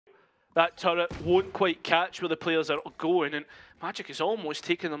That turret won't quite catch where the players are going, and Magic is almost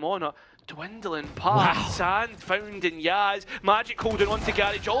taking them on a dwindling path. Wow. Sand found in Yaz. Magic holding on to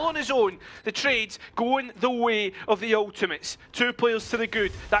Garage all on his own. The trades going the way of the ultimates. 2 players to the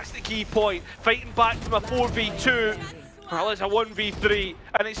good. That's the key point. Fighting back from a 4v2. Well, it's a 1v3,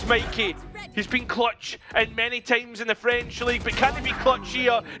 and it's Mikee. He's been clutch and many times in the French League, but can he be clutch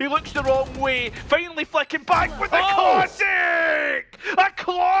here? He looks the wrong way. Finally flicking back with the classic! A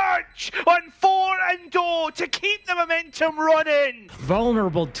clutch on 4-0 to keep the momentum running.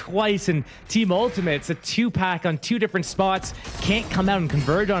 Vulnerable twice in Team Ultimate's a 2-pack on 2 different spots. Can't come out and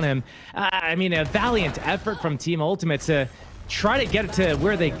convert on him. I mean, a valiant effort from Team Ultimate to try to get it to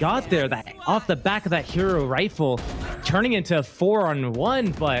where they got there, that off the back of that hero rifle, turning into a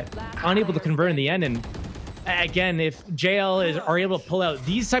 4-on-1, but unable to convert in the end. And again, if JL are able to pull out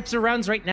these types of rounds right now,